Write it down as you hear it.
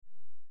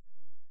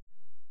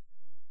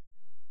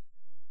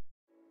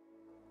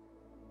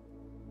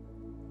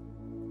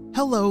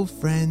Hello,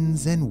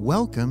 friends, and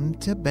welcome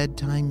to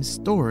Bedtime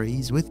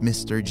Stories with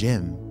Mr.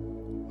 Jim.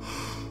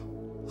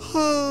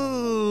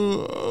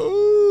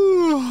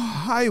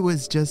 I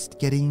was just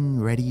getting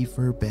ready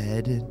for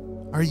bed.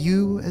 Are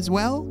you as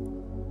well?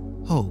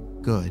 Oh,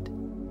 good.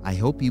 I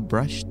hope you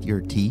brushed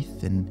your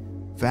teeth and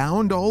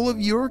found all of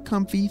your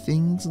comfy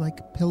things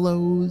like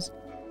pillows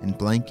and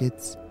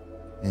blankets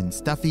and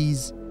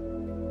stuffies.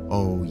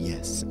 Oh,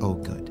 yes. Oh,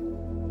 good.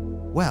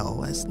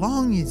 Well, as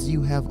long as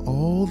you have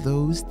all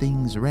those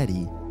things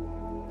ready,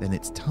 then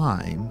it's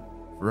time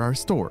for our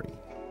story.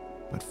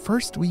 But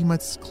first we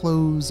must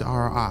close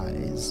our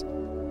eyes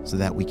so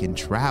that we can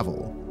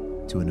travel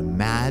to an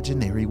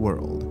imaginary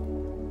world.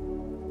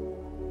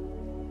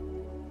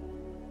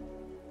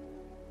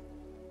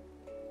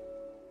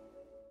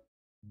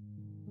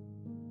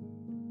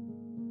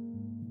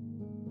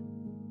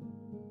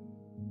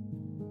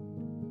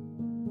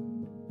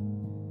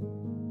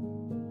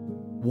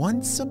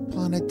 Once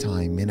upon a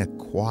time, in a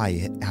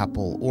quiet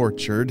apple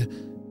orchard,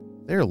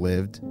 there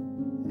lived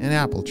an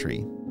apple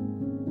tree.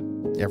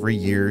 Every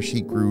year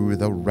she grew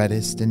the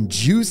reddest and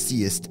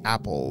juiciest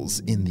apples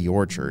in the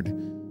orchard.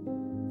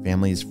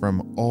 Families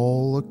from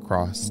all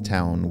across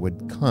town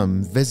would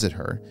come visit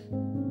her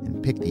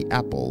and pick the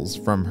apples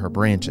from her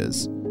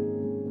branches.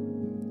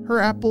 Her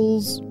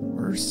apples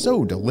were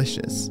so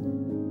delicious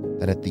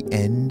that at the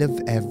end of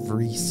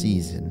every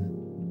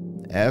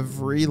season,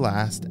 every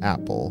last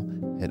apple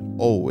had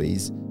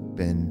always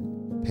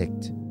been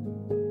picked.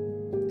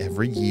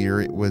 Every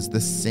year it was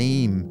the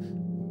same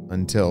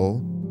until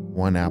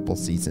one apple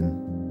season.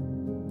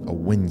 A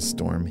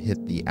windstorm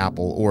hit the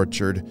apple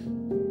orchard.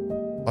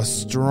 A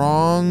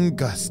strong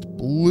gust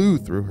blew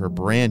through her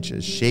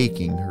branches,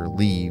 shaking her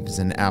leaves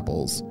and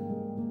apples.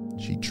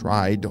 She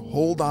tried to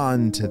hold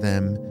on to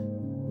them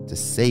to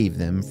save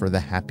them for the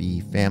happy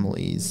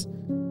families,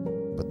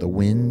 but the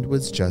wind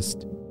was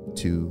just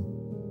too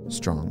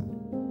strong.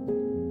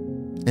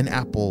 An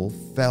apple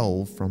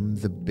fell from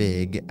the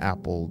big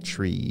apple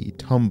tree,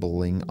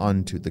 tumbling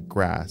onto the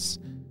grass.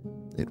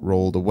 It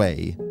rolled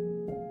away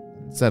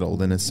and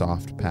settled in a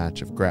soft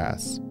patch of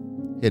grass,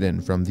 hidden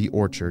from the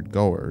orchard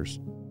goers.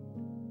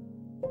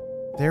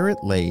 There it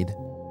laid,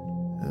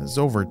 as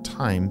over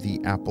time the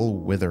apple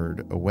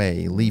withered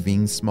away,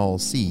 leaving small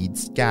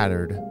seeds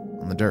scattered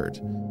on the dirt.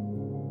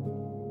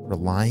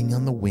 Relying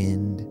on the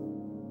wind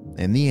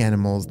and the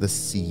animals, the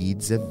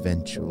seeds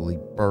eventually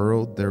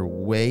burrowed their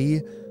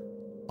way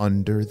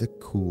under the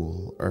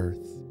cool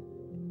earth.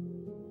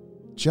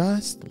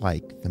 Just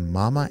like the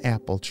mama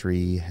apple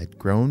tree had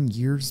grown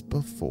years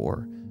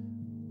before,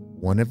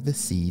 one of the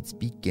seeds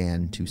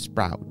began to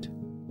sprout.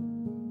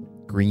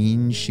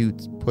 Green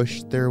shoots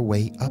pushed their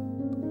way up,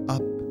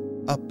 up,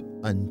 up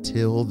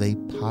until they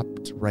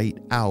popped right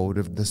out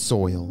of the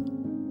soil.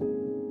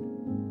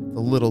 The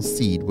little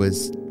seed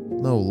was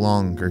no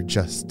longer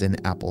just an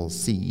apple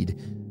seed.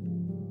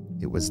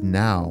 It was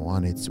now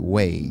on its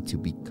way to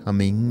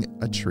becoming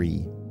a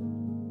tree.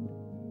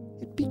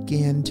 It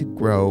began to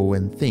grow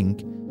and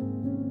think,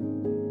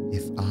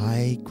 if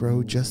I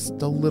grow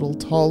just a little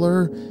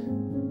taller,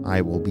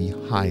 I will be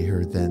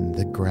higher than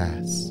the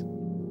grass.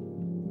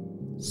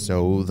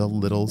 So the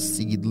little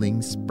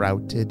seedling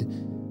sprouted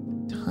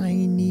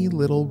tiny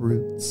little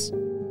roots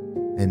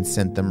and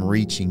sent them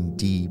reaching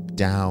deep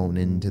down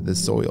into the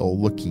soil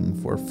looking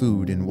for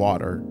food and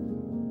water.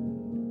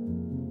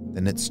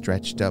 Then it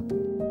stretched up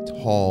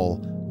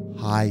tall,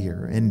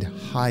 higher and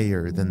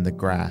higher than the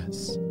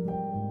grass.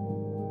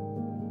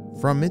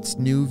 From its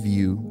new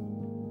view,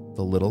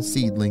 the little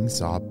seedling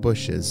saw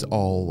bushes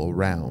all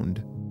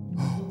around.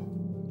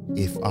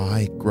 If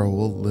I grow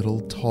a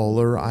little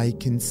taller, I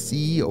can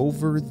see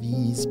over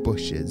these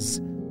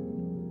bushes.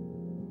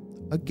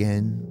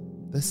 Again,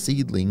 the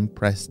seedling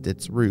pressed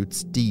its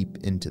roots deep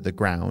into the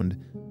ground,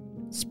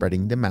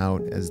 spreading them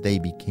out as they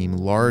became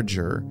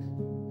larger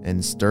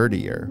and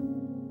sturdier.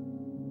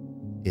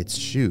 Its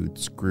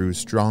shoots grew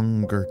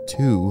stronger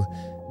too,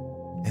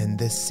 and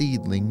the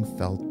seedling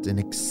felt an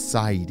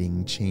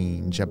exciting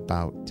change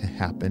about to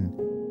happen.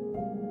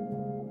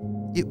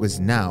 It was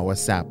now a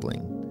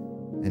sapling,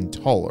 and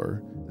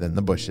taller than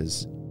the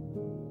bushes.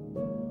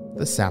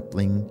 The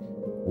sapling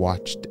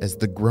watched as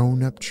the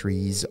grown-up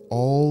trees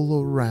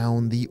all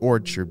around the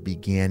orchard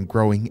began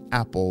growing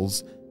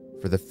apples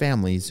for the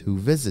families who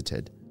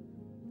visited.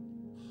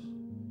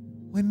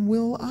 When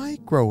will I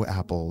grow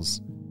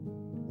apples?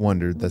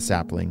 Wondered the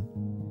sapling.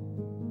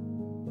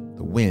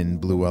 The wind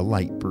blew a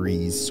light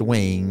breeze,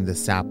 swaying the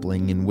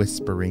sapling and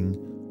whispering,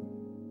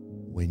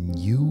 "When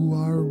you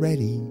are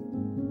ready,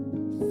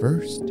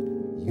 first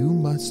you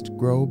must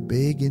grow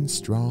big and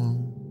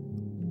strong."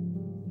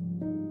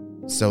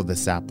 So the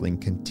sapling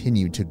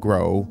continued to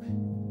grow,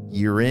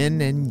 year in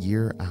and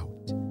year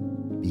out,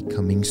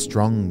 becoming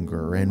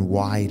stronger and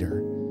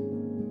wider.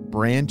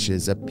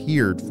 Branches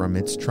appeared from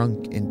its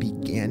trunk and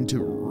began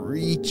to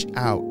reach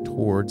out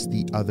towards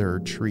the other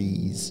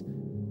trees.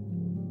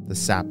 The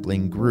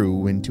sapling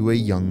grew into a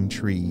young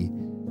tree,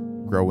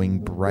 growing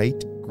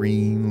bright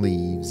green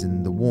leaves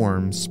in the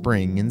warm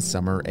spring and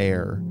summer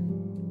air.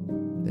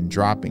 then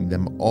dropping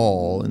them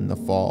all in the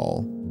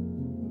fall.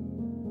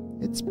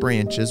 Its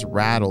branches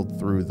rattled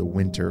through the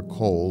winter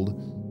cold,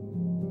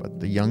 but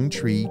the young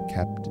tree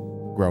kept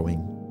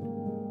growing,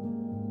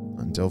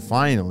 until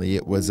finally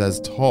it was as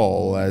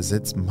tall as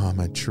its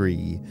mama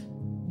tree.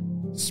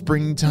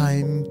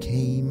 Springtime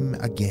came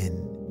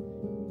again,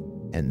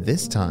 and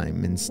this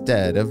time,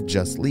 instead of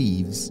just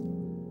leaves,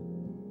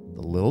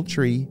 the little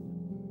tree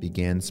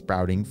began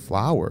sprouting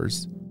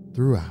flowers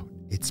throughout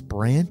its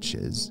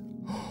branches.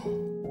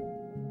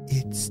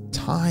 "It's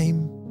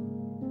time,"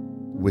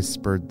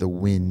 whispered the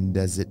wind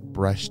as it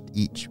brushed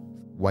each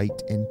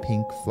white and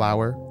pink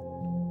flower.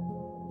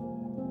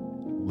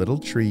 Little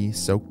tree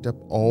soaked up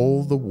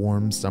all the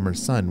warm summer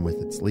sun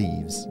with its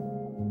leaves,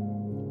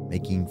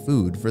 making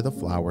food for the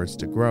flowers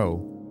to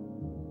grow.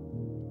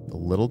 The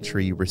little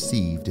tree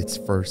received its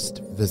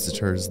first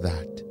visitors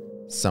that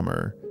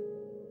summer.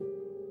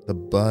 The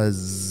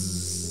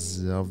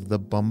buzz of the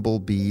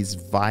bumblebees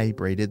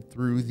vibrated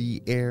through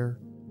the air.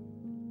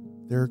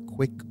 Their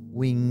quick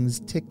wings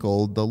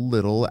tickled the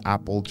little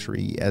apple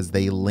tree as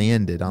they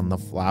landed on the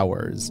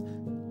flowers,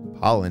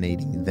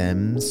 pollinating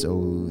them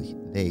so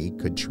they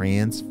could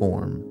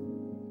transform.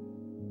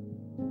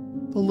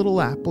 The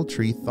little apple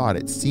tree thought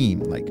it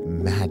seemed like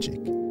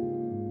magic,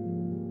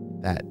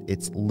 that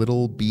its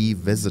little bee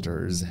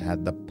visitors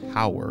had the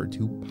power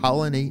to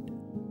pollinate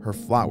her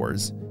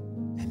flowers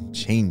and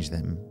change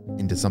them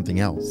into something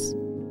else.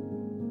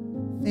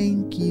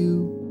 "Thank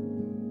you,"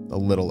 the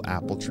little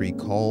apple tree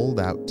called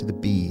out to the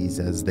bees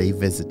as they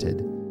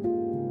visited.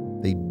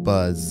 They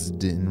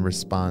buzzed in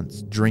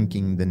response,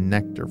 drinking the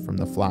nectar from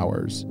the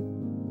flowers.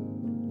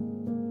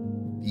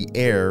 The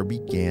air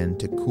began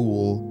to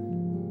cool,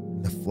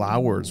 and the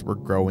flowers were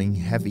growing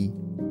heavy.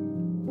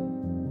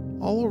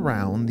 All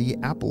around the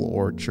apple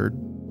orchard,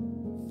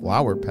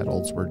 flower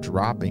petals were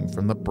dropping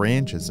from the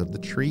branches of the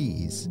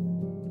trees.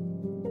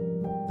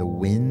 The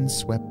wind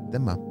swept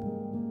them up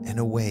and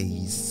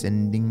away,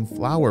 sending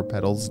flower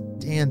petals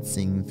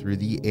dancing through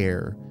the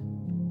air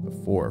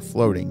before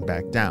floating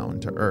back down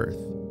to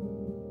earth.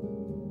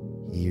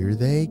 "Here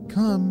they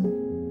come,"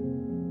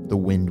 the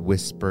wind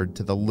whispered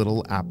to the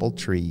little apple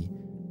tree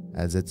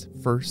as its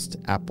first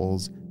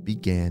apples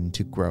began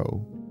to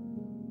grow.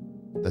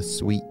 The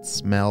sweet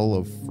smell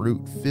of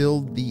fruit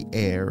filled the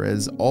air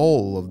as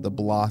all of the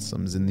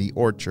blossoms in the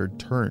orchard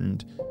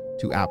turned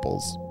to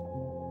apples.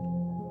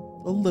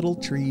 The little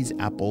tree's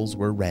apples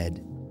were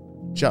red,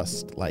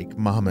 just like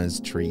Mama's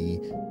tree.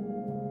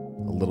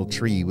 The little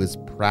tree was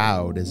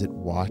proud as it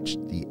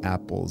watched the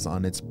apples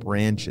on its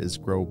branches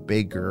grow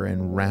bigger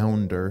and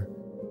rounder.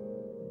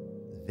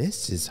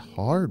 "This is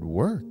hard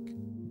work,"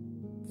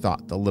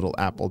 thought the little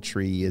apple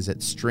tree as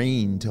it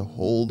strained to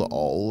hold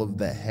all of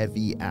the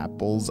heavy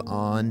apples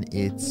on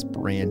its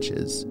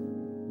branches.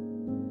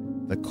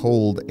 The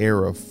cold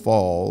air of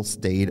fall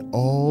stayed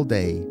all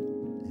day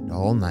and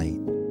all night.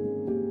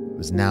 It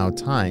was now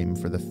time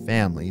for the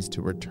families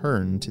to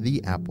return to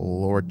the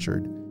apple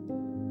orchard.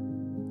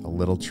 The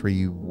little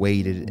tree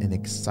waited in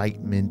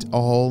excitement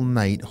all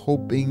night,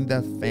 hoping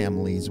the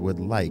families would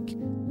like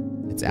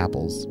its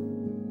apples.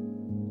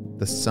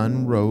 The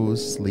sun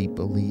rose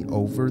sleepily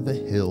over the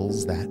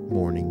hills that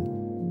morning,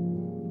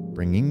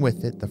 bringing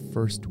with it the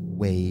first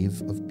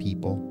wave of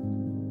people.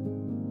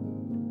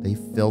 They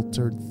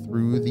filtered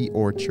through the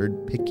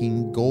orchard,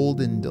 picking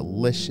Golden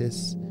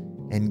Delicious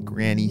and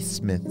Granny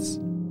Smiths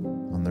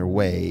on their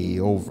way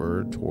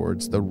over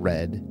towards the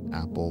red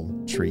apple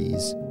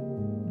trees.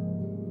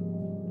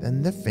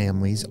 Then the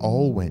families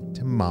all went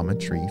to Mama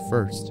Tree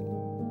first,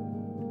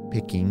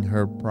 picking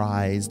her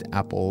prized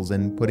apples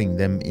and putting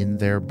them in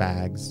their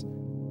bags.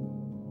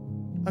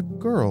 A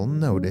girl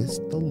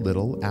noticed the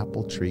little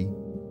apple tree.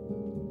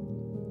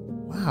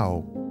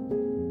 "Wow,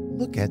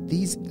 look at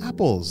these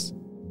apples."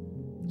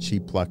 She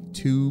plucked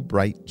 2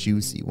 bright,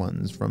 juicy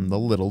ones from the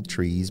little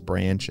tree's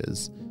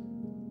branches.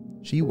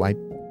 She wiped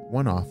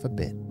one off a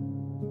bit.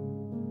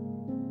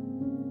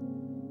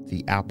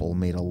 The apple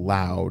made a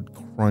loud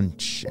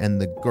crunch, and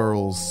the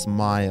girl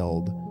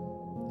smiled.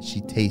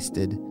 She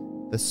tasted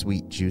the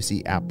sweet,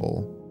 juicy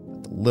apple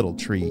that the little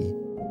tree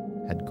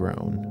had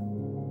grown.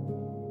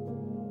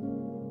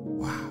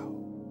 Wow.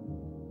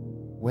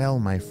 Well,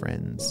 my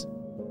friends,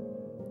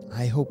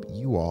 I hope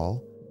you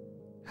all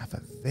have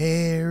a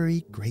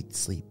very great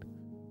sleep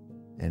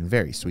and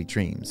very sweet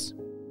dreams.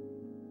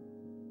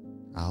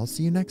 I'll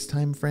see you next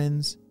time,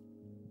 friends.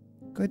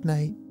 Good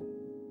night.